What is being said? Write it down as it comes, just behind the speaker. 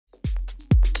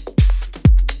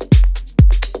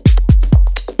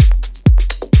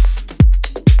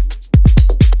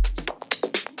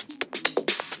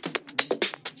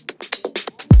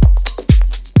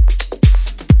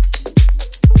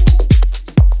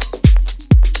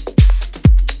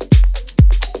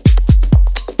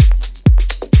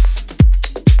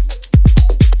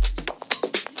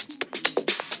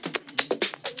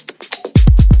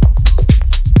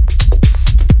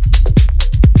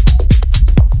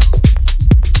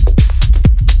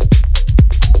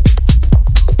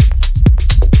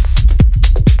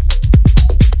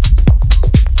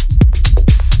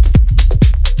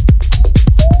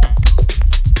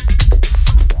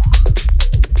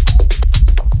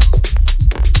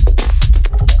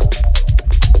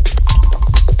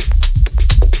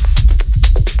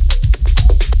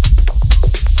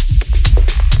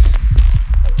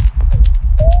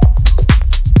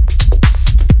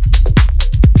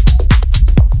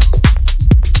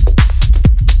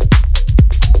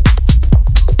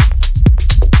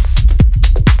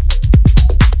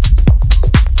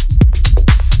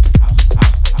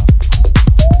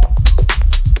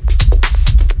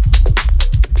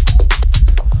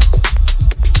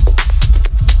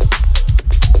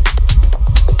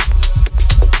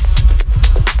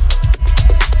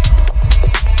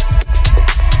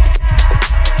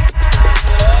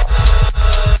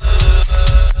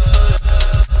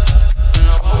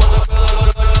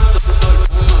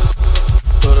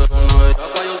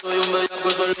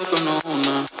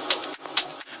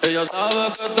Ella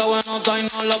sabe que está buenota y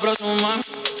no la presume.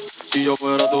 Si yo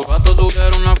fuera tu gato,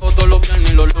 subiera una foto los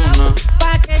viernes y los lunes.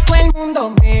 Pa' que todo el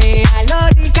mundo vea lo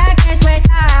rica que tú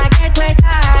estás, que tú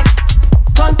estás.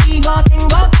 Contigo tengo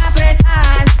que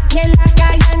apretar. Y en la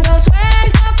calle ando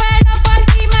suelto, pero por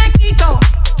ti me quito.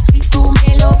 Si tú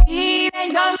me lo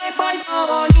pides, yo me porto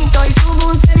bonito. Y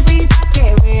subo un selfie pa'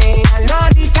 que vean lo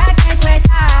rica que tú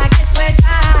estás, que tú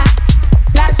estás.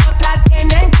 Las otras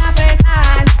tienen que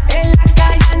apretar. En la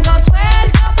calle ando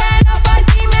suelto, pero por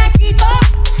ti me quito.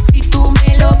 Si tú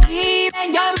me lo pides,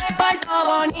 yo me porto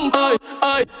bonito. Ay,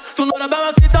 ay, tú no eres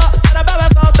bebecita, eres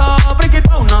bebesota.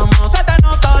 Friquita una más, se te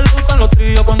nota. Le gustan los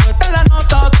tríos, ponerte la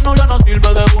nota. Si no, ya no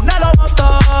sirve, de una lo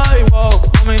mata. Ay, wow,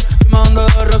 mami, dime dónde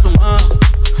de resumir.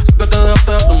 Sé que te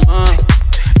dejaste de asumir.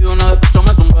 Y de una despecho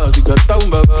me zumbé. Si quieres un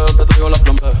bebé, te traigo la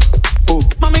plan B.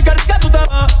 Mami, qué rica tú te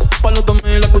ves. Pa' los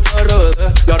 2000 escucha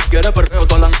RBD. Y ahora quieres perreo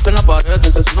toda la noche en la pared.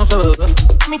 Entonces si no se ve.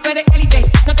 Mami, tú eres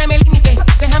élite, no te me limites.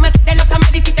 Déjame hacerte los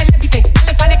cameritos y te levite.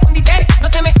 Dale pa'l escondite, no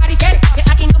te me ariques. Que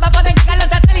aquí no va a poder llegar los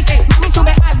satélites. Mami,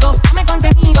 sube algo, dame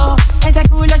contenido. Ese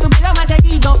culo súbelo más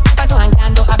seguido. Me paso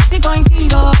jangueando, a ver si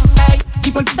coincido. Hey,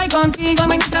 y porque estoy contigo,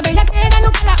 mientras bella quiera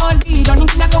nunca la olvido.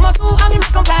 Ninguna como tú, a mí me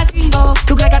ha complacido.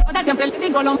 Tú crees que a todas siempre le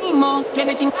digo lo mismo.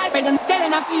 Quiere chingar, pero no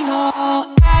quieren a fijo.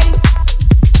 Hey.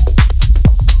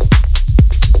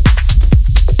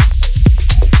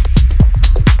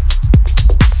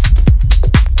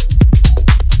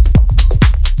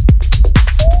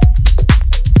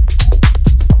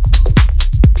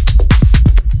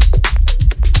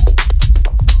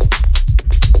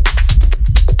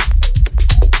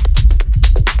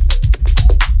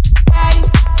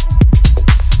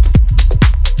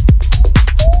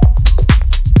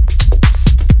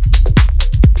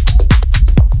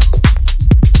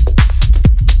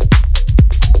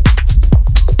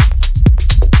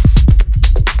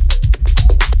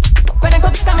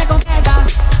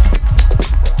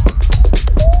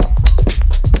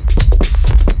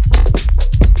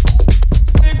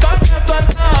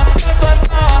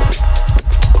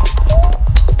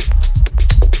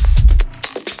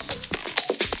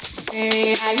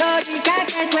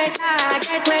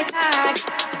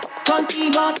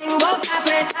 Contigo tengo que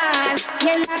apretar. Y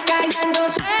en la calle ando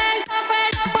suelto,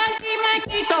 pero por ti me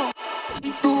quito.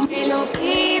 Si tú me lo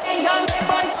pides, yo me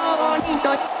porto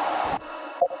bonito.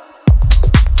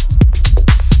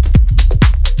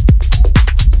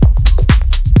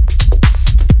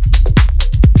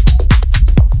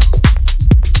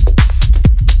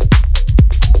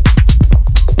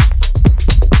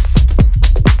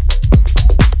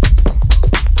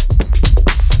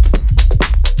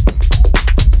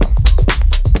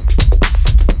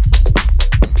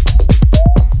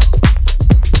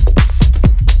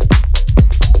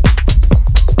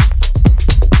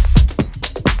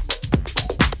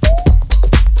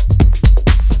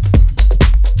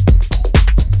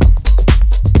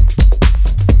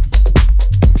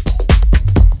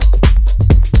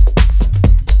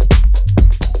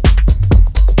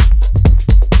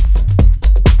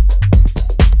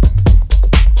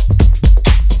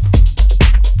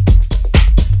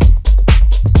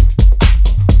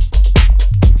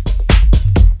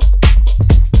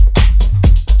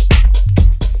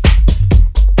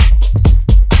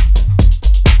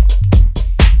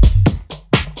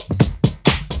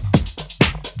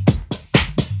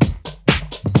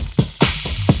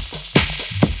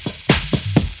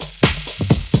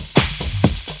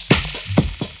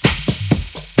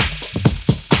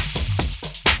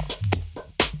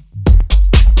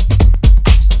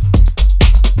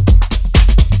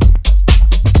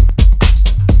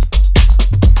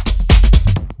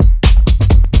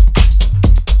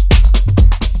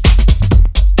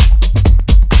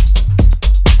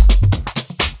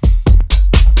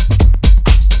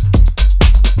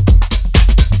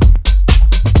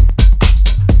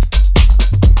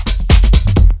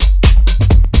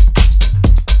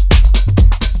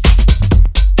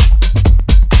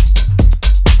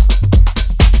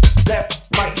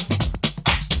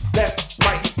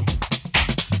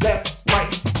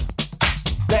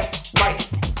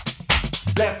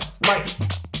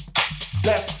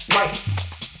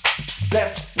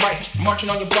 marching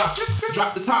on your block.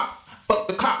 Drop the top, fuck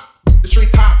the cops. The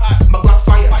streets hot, my Glock's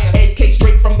fire. AK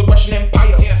straight from the Russian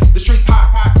Empire. The streets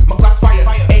hot, my Glock's fire.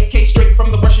 AK straight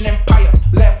from the Russian Empire.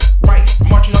 Left, right,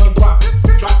 marching on your block.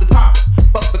 Drop the top,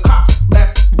 fuck the cops.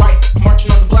 Left, right,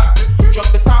 marching on the block.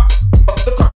 Drop the top, fuck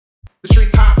the cops. The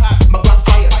streets hot, my Glock's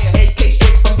fire. AK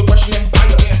straight from the Russian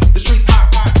Empire. The streets hot,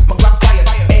 my Glock's fire.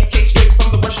 AK straight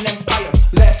from the Russian Empire.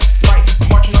 Left, right,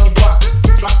 marching on your block.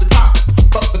 Drop the top,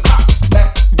 fuck the cops.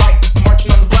 Left, right,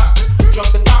 marching on the block. Drop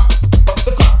the top, fuck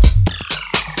the cops.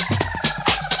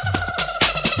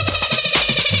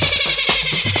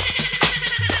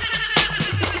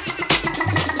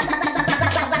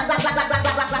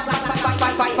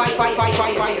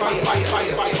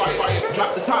 fire.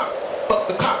 Drop the top, fuck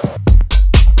the cops.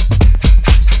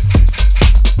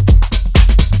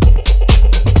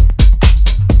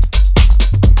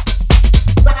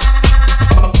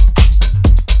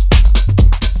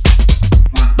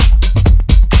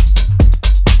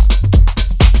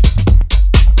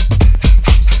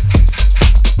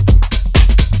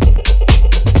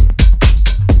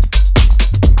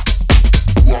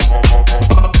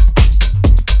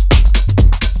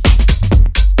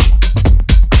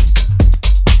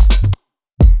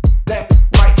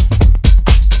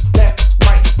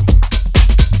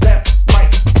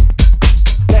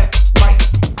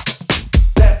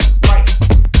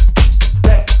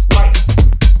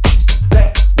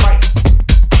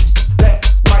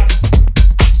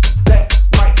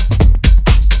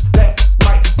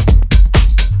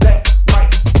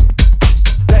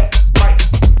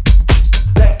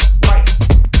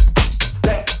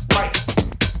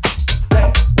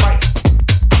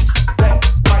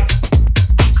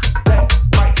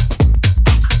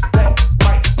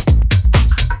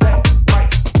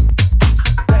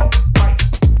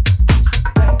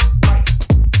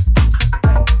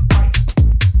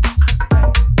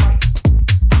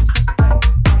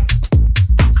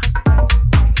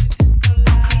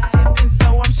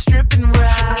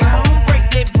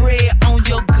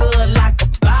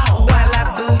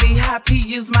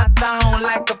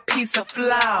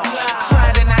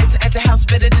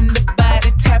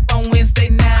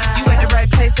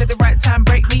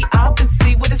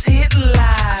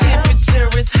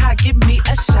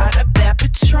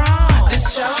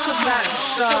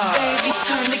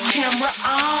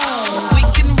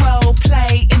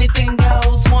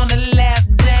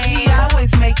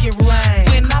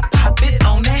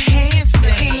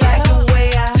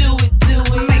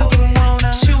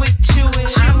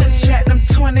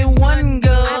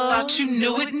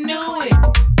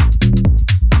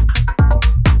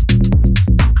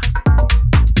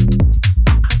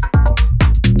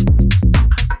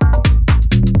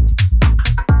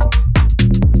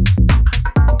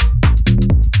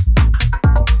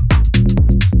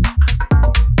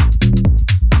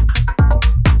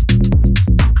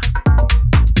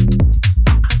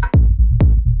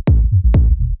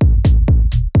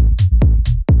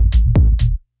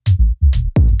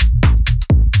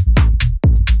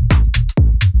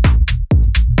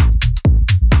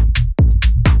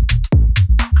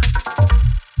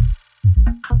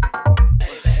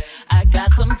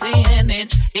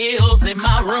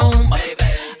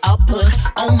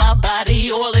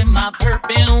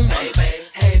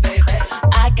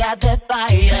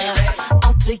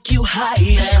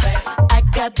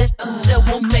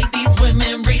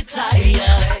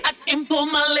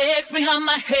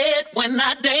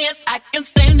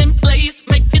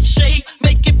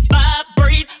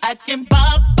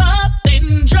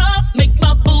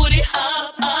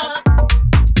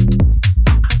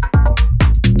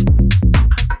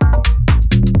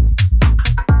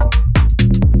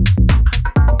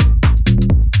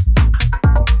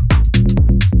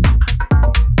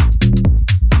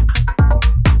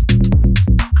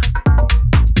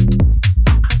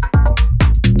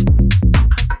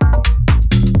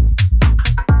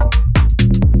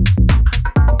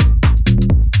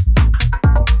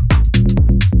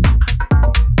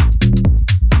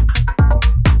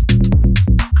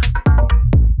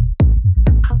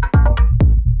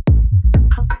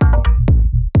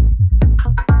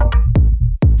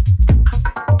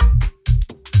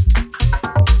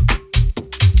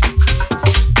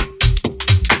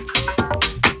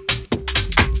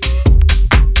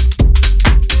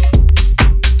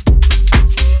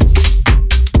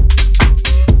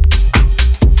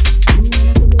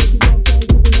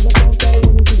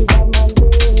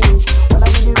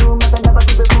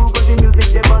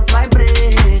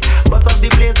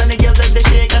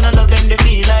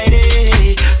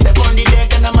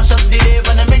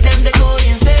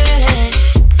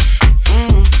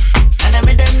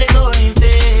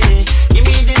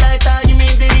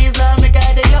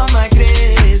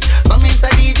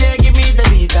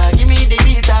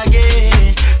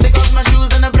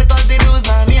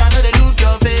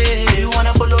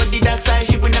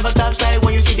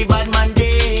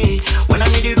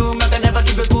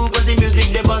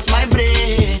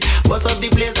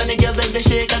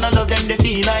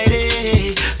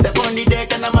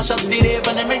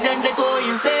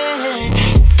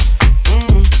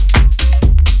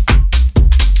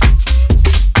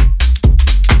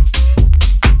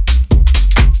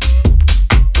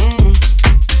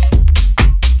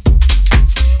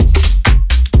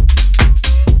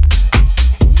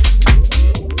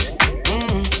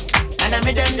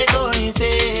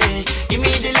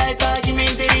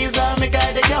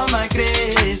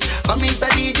 Mr.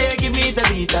 DJ, give me the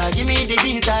beat, give me the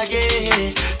beat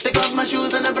again. Take off my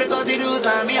shoes and I break out the rules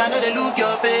and me, I know they look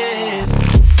your face.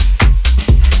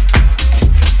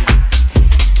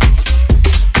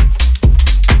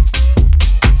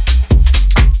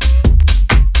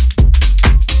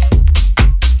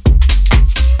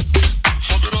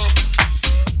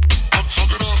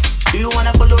 Do you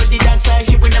wanna follow the dark side?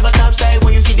 Ship will never topside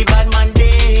when you see the bad man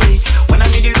day. When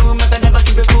I'm in the room, I can never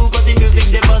keep it cool, cause the music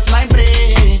they bust my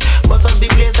brain. Bust up the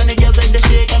place and the girls like they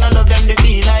shake, and all of them they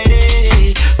feel like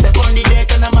they step on the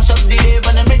deck and I mash up the rave,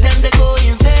 and I make them they go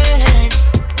insane.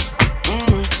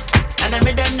 And I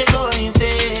make them they go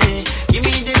insane. Give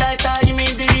me the lighter, give me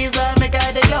the reason, make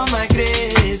I take out my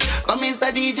grace. Come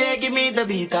Mr. DJ, give me the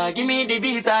beat, give me the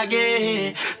beat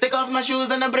again. Take off my shoes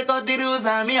and I break out the rules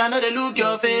and me, I know they look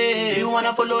your face. You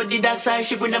wanna follow the dark side,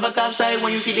 ship will never capsize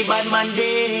when you see the bad man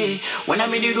day. When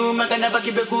I'm in the room, I can never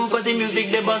keep it cool, cause the music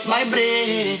they bust my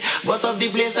brain. Bust up the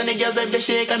place and the girls them they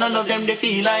shake, and all of them they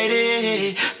feel like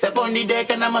they step on the deck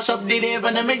and I mash up the rave,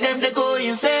 and I make them they go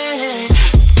insane.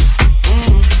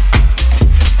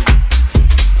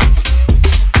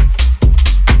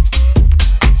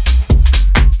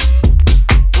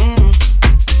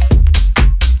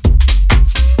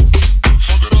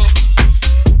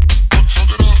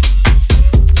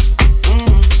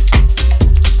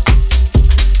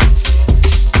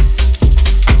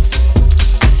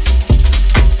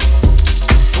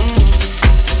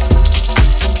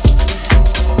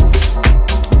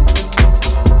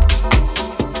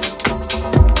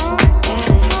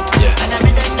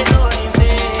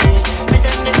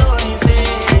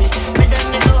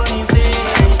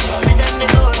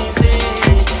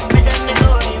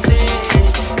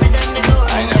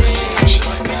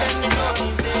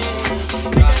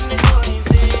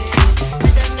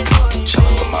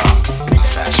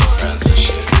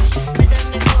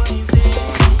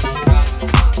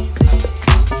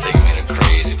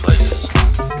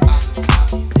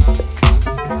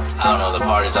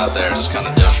 Out there just kind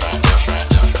of different.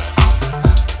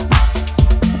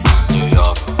 New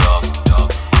York.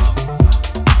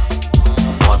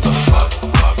 What the fuck?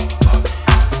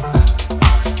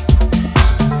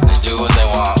 They do what they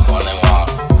want, when they want,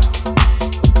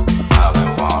 how they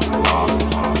want.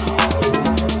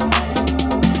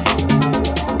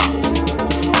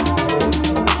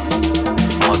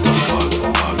 What the fuck?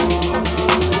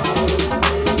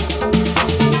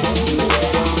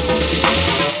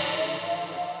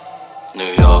 New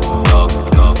York.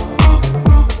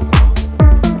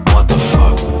 What the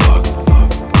fuck?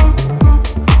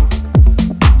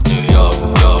 New York.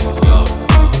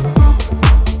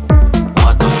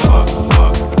 What the fuck?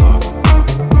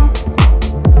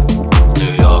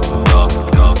 New York.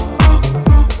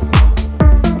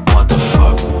 What the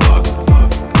fuck?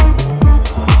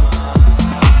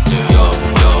 New York.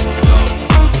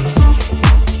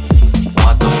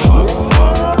 What the fuck?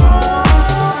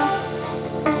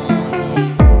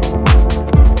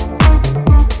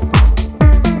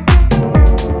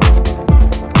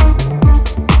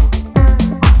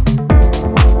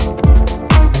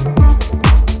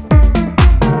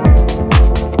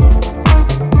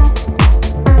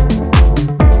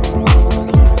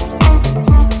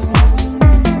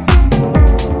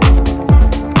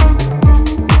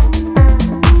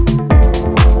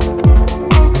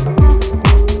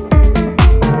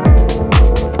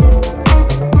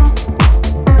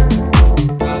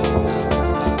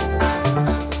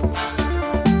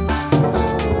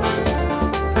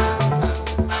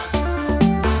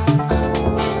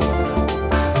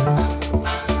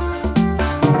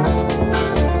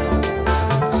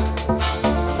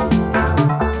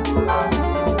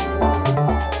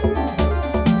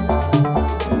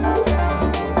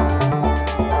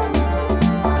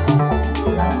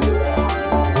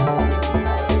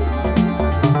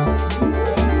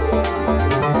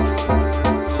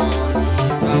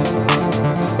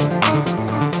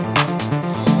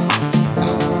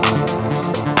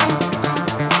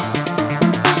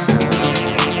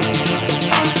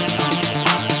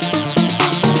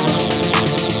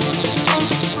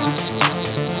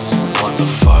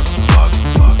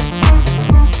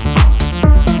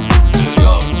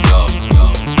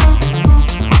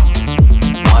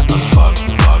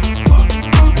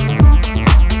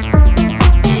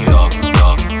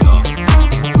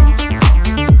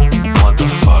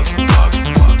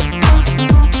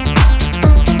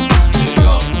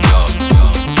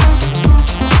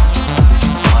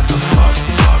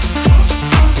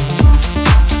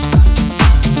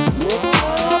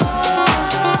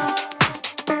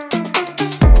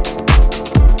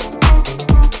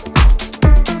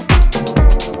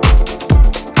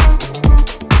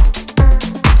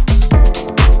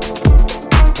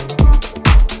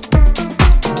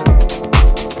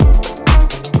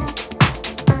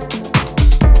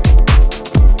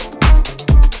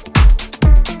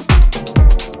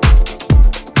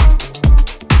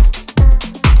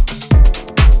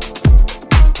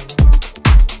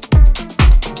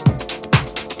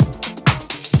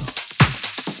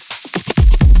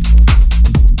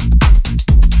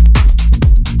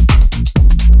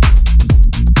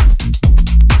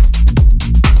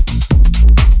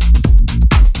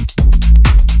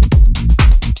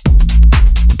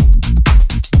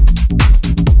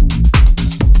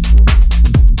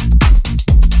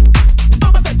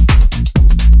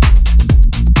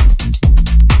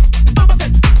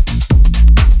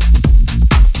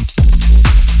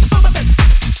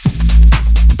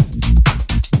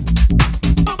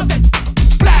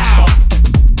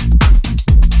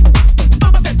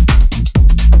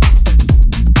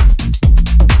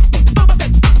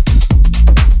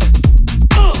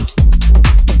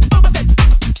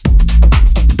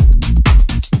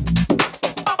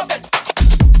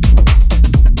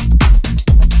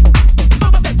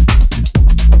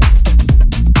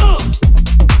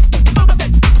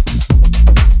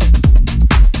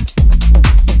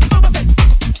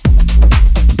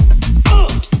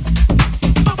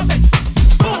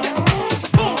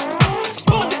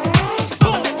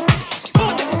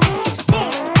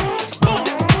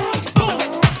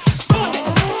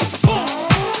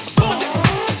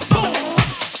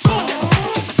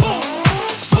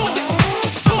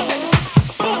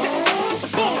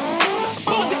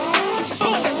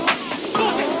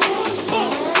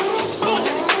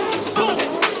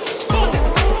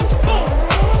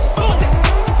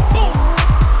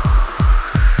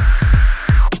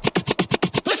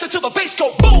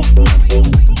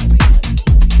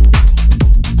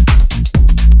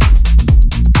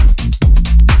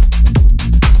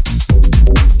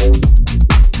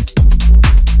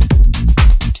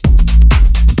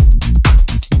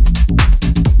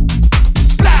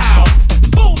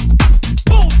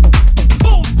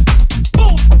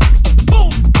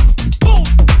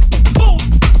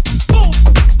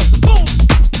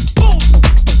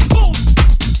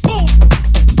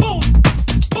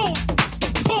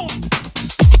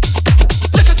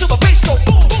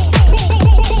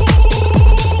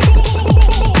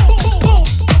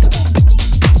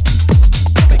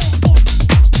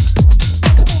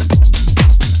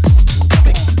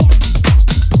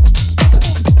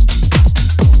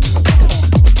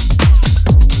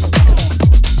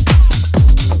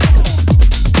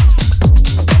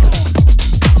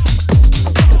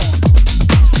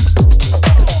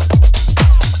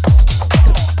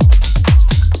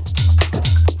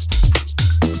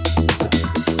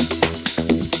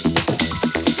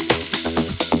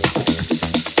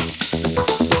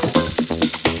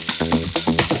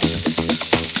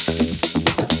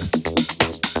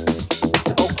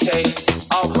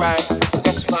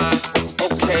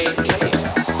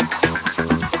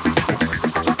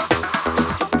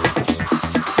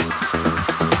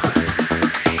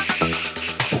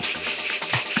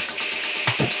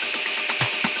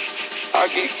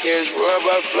 worry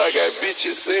about fly, got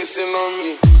bitches sexing on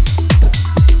me.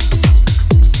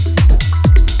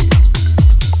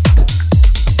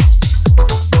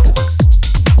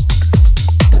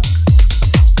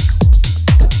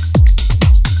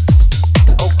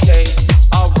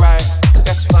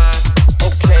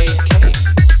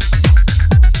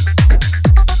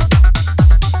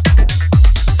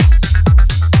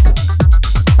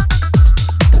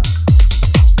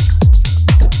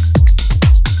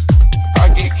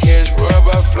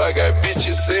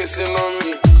 Sexing on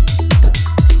me.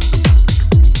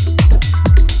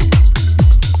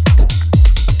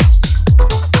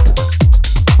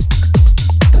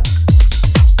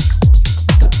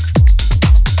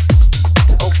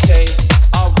 Okay,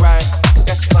 alright, that's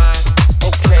fine.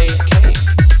 Okay, okay.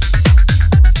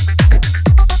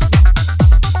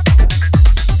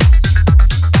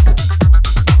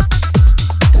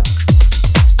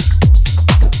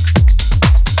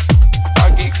 I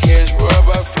get cash, bro,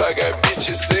 I fly, got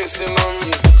bitches sexing on me.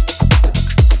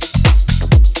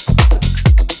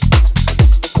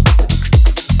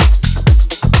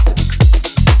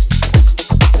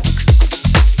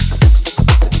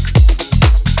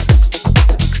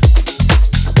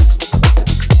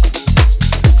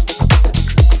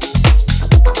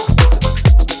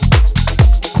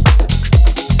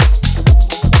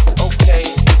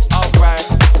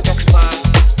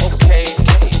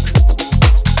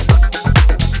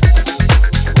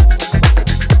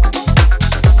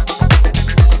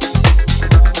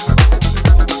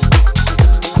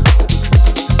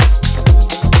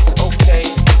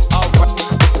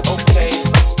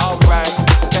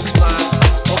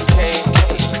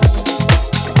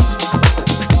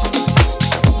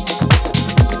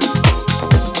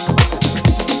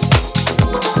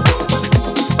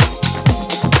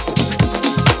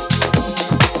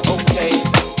 Okay,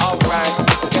 alright,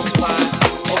 that's fine.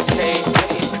 Okay,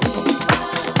 okay.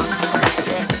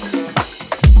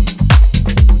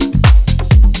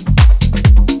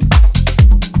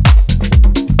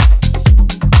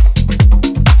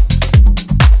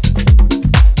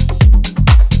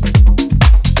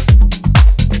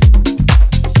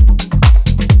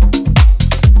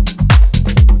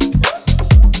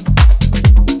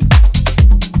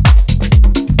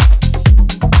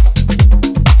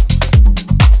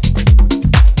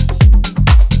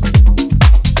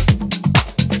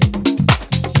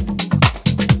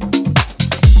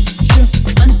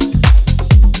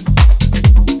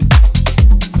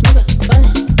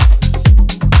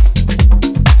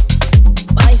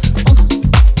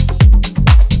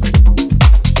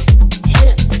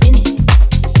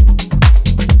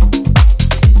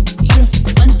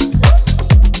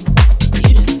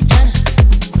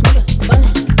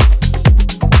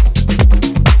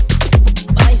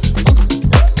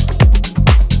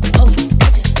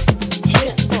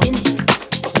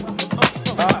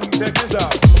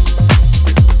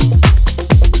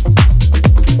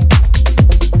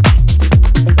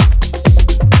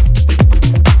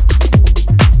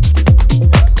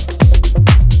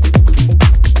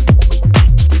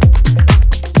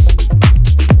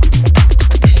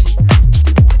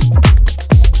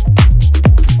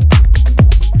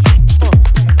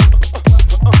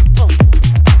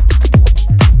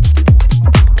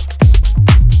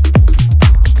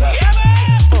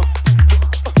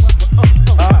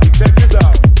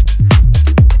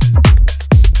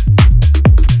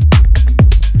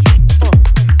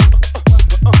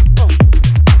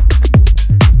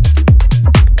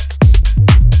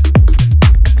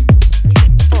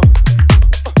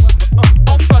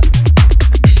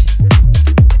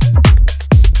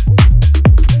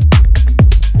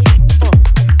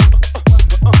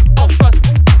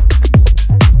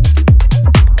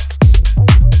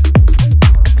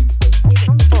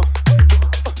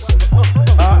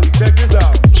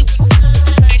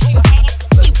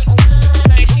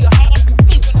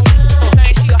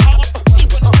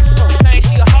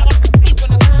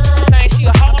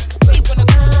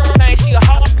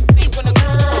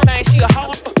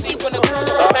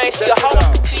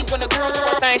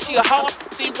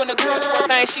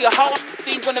 she a hoe.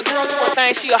 See when the girl do her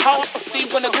thing, she a hoe. See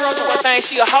when the girl do her thing,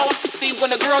 she a hoe. See when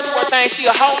the girl do her thing, she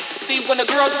a hoe. See when the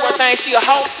girl do her thing, she a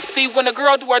hoe. See when the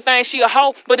girl do her thing, she a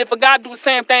hoe. But if a guy do the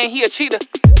same thing, he a cheater.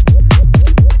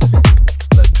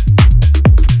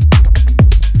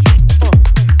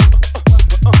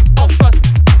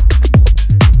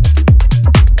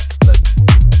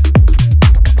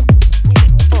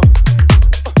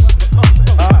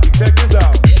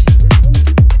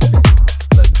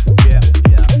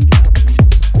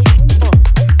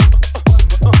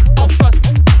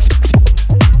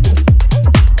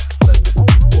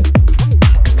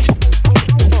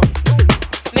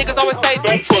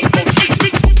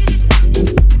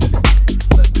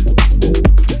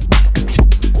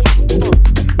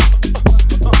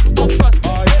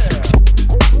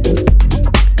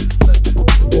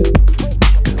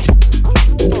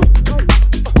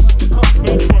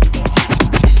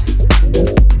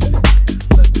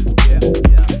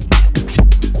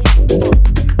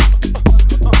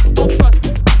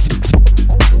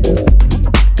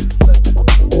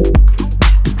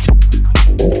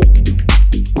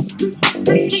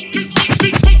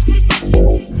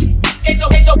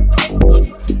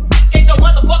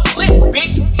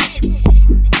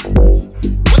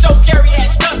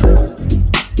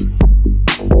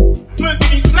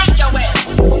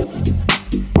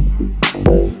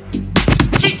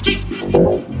 Get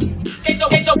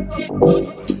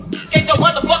your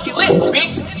motherfucking lips,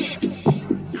 bitch.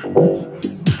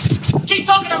 Keep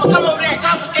talking, I'ma come over there and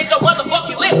confiscate your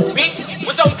motherfucking lips, bitch.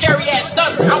 With your scary ass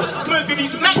stutter, I was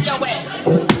gonna smack your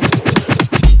ass.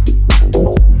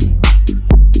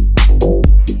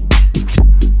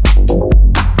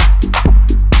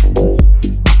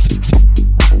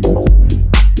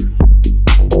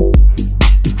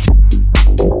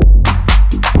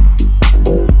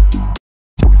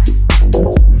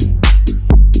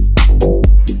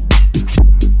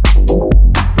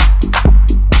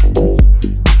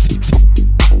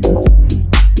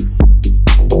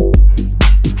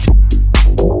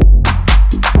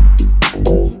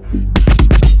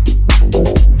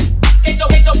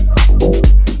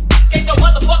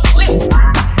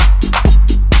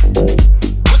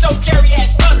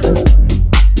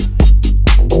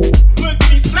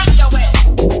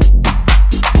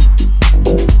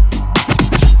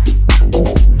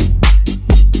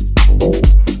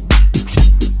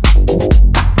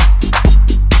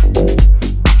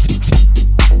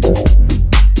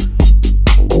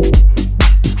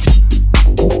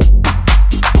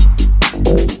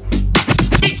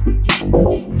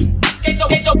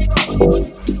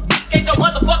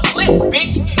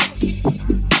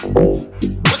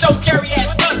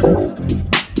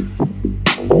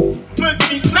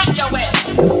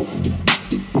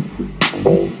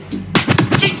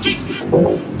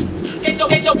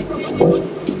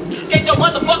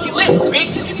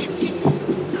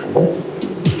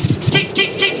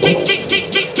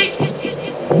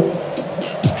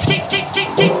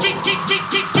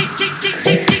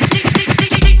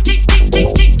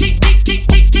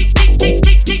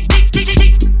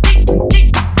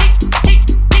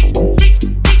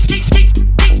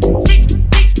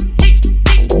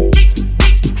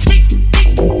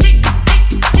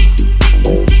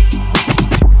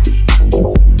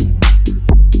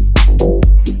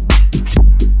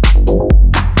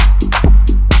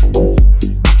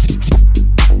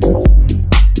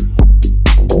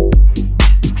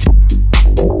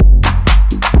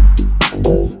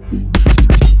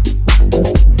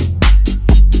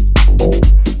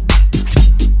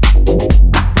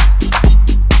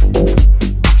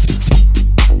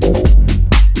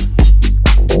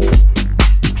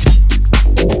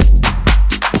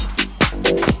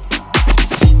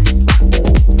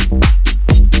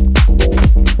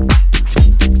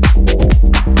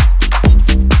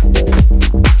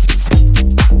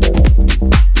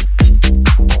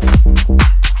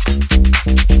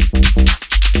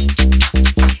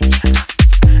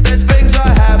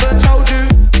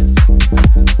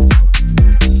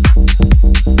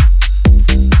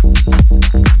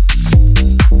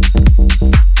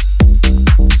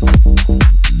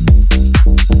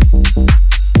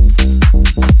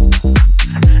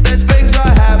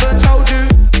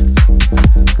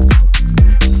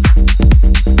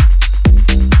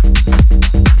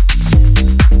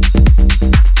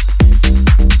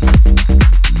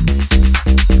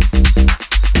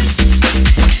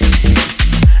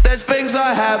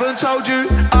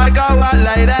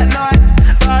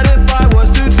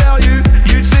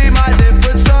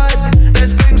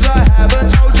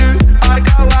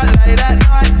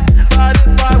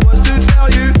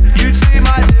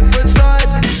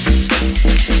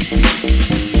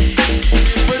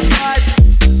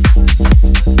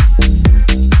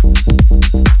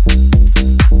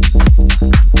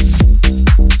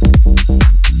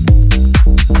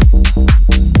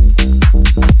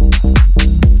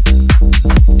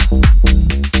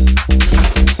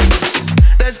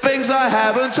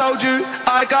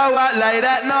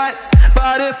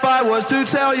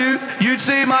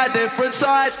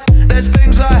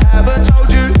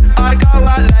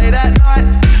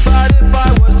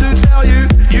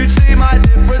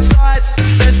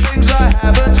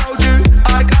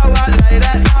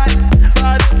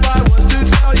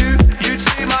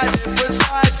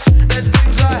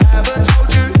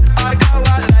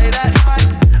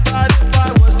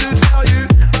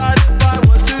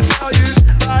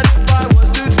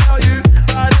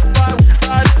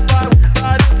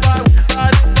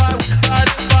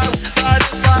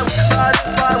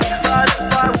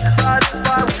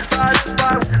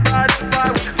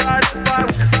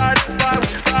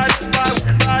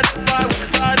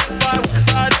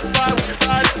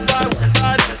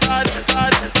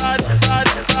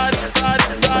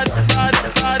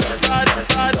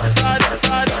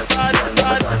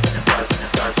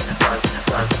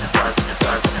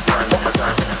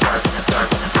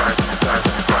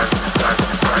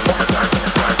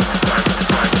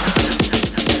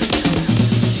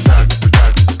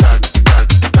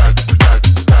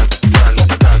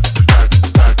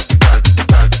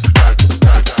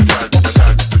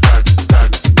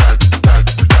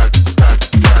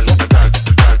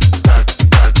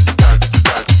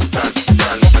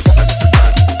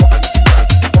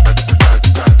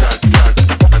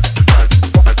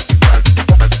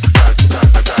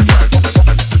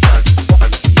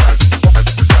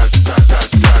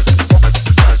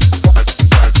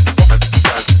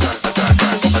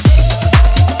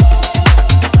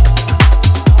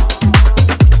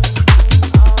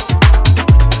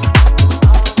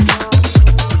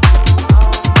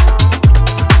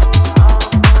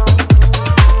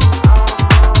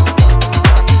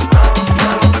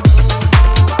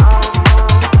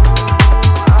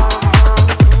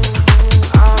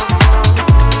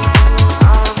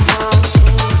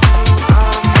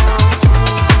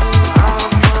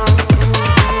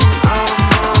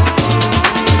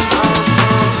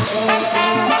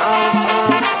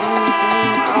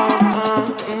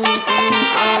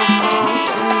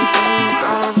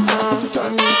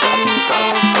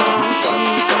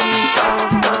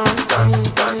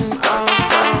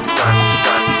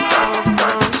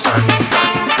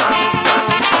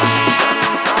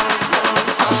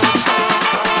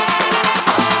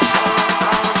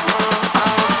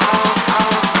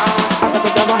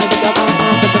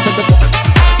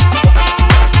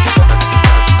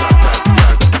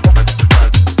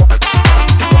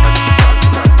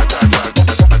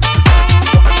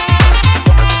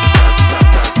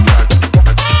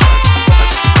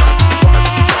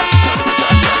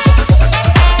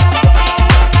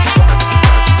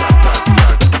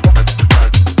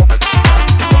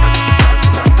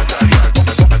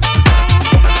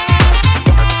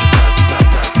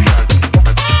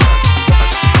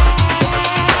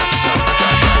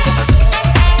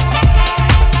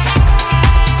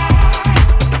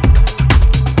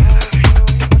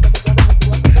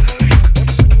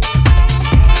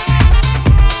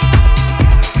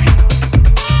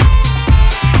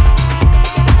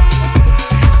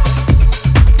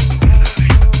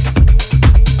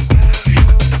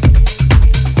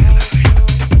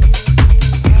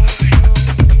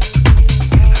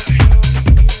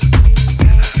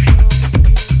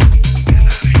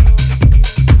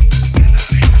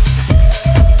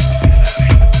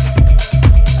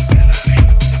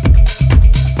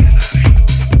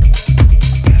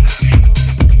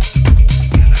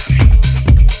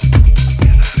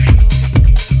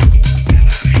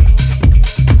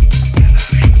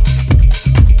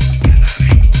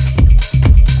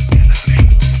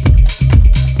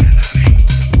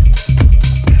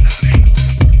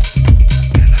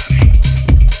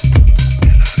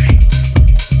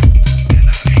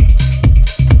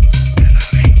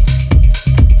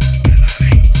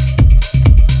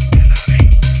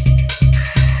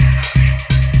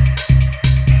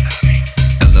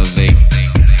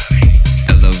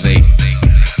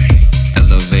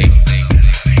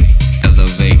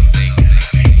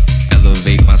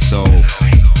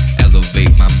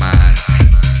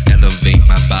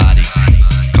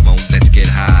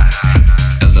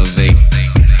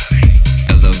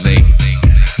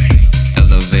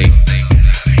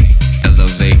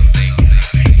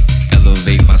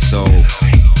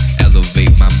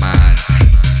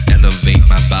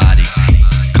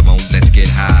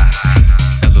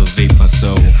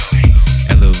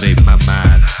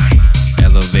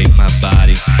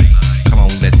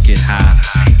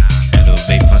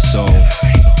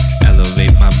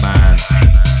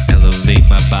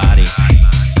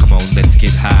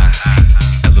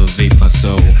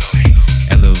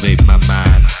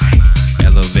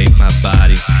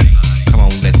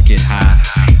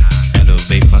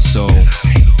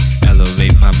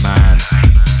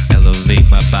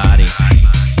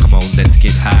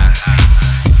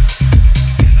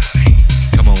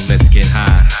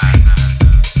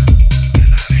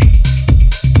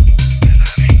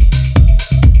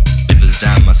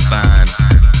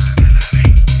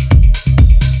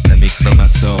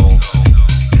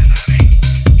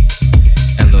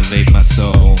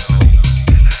 soul.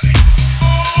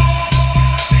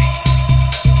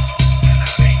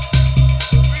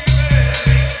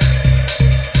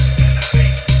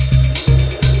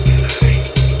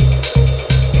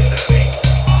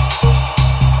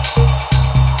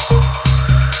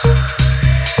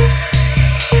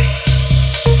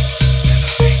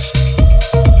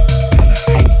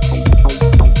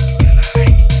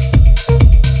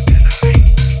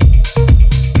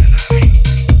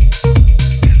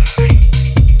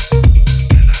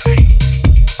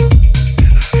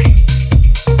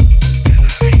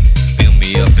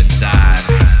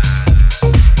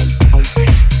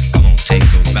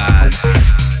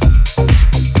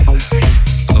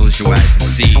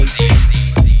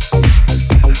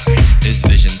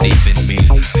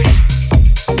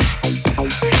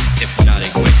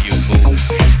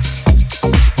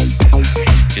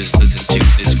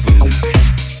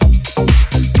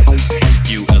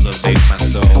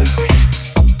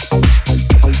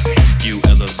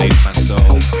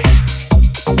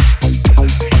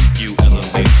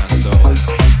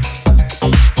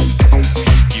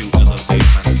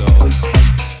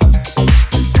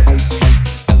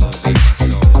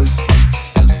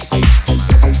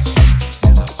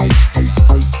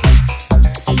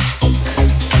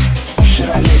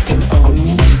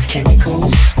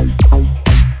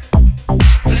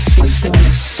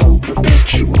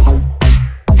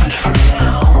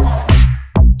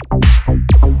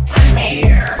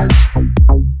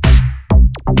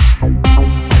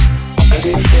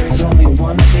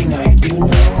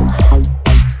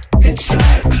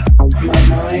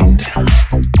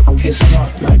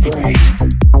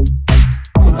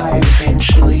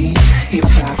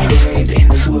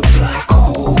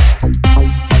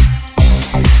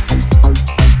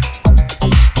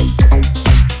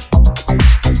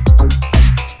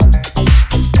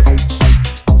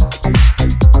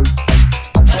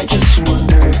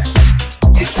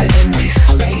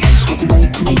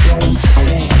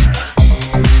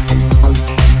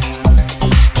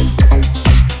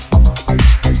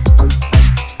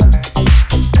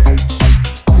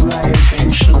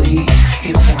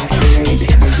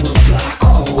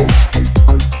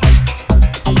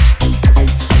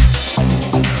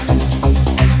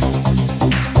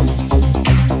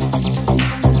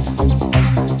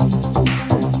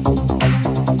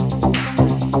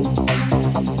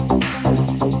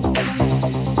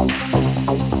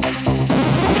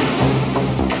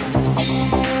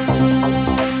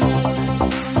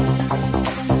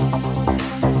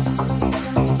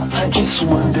 just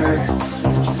wonder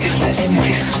if the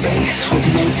empty space would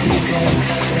make me go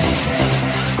insane.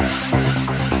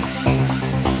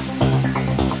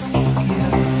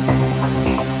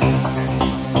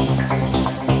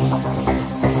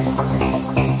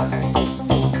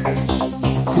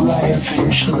 Will I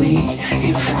eventually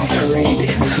evaporate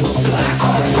into a black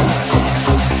hole?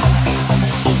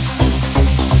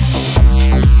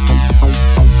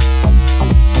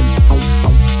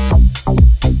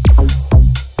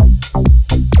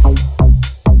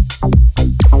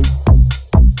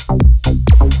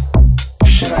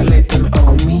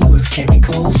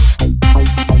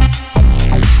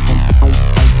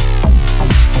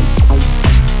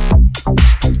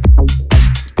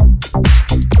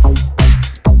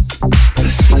 The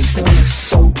system is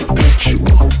so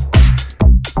perpetual.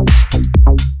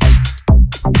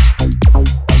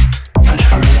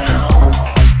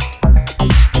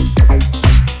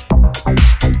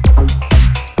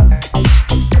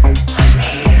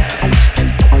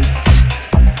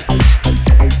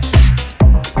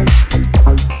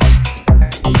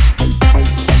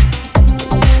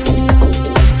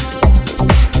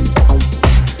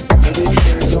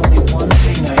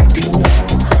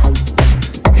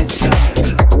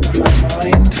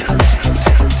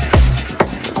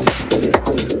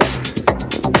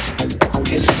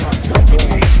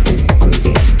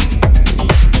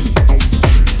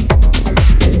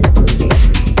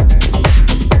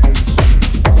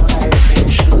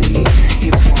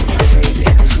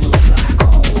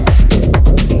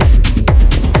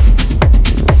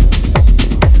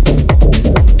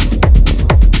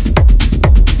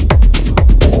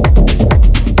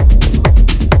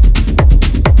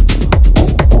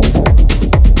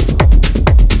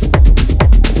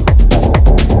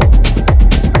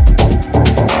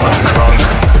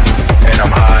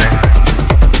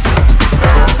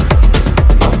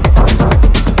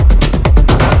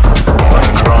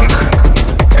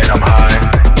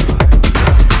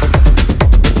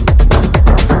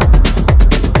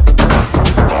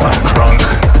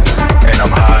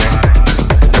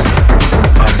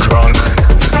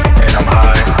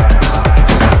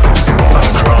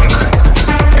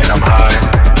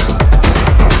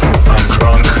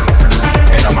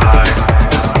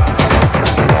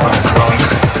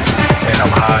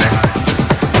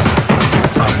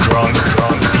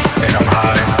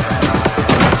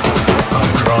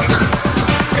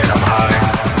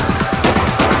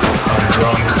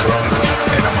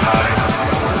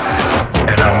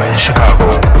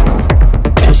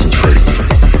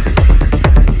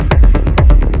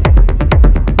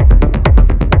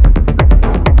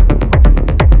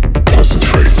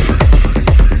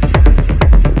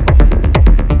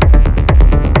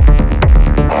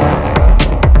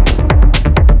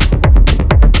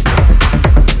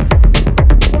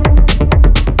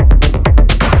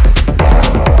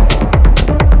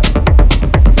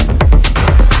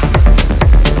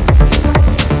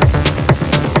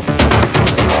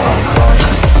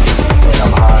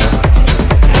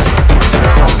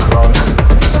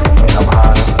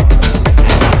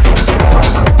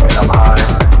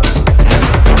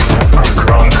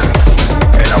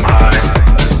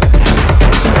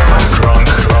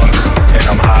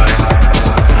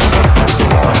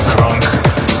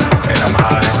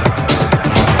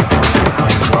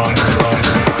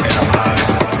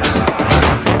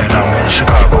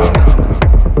 Chicago.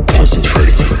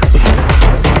 Concentrate.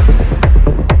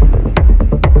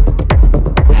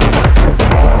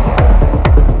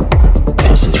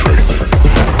 Concentrate.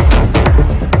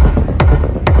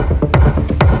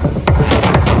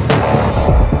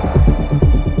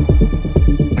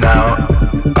 Now,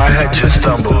 I had just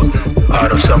stumbled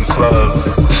out of some club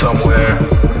somewhere.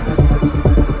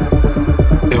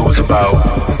 It was about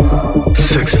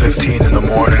 6:15 in the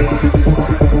morning.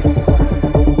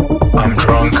 I'm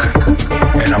drunk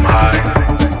and I'm high.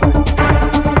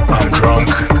 I'm drunk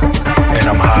and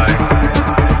I'm high.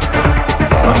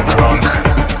 I'm drunk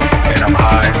and I'm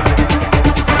high.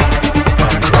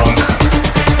 I'm drunk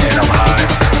and I'm high.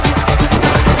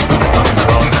 I'm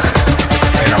drunk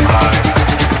and I'm high.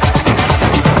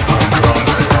 I'm drunk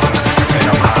and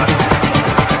I'm high.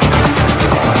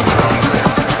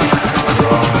 I'm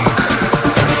drunk.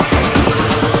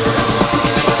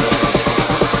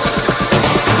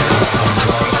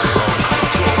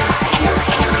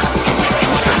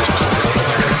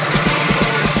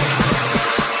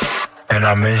 And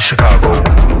I'm in Chicago.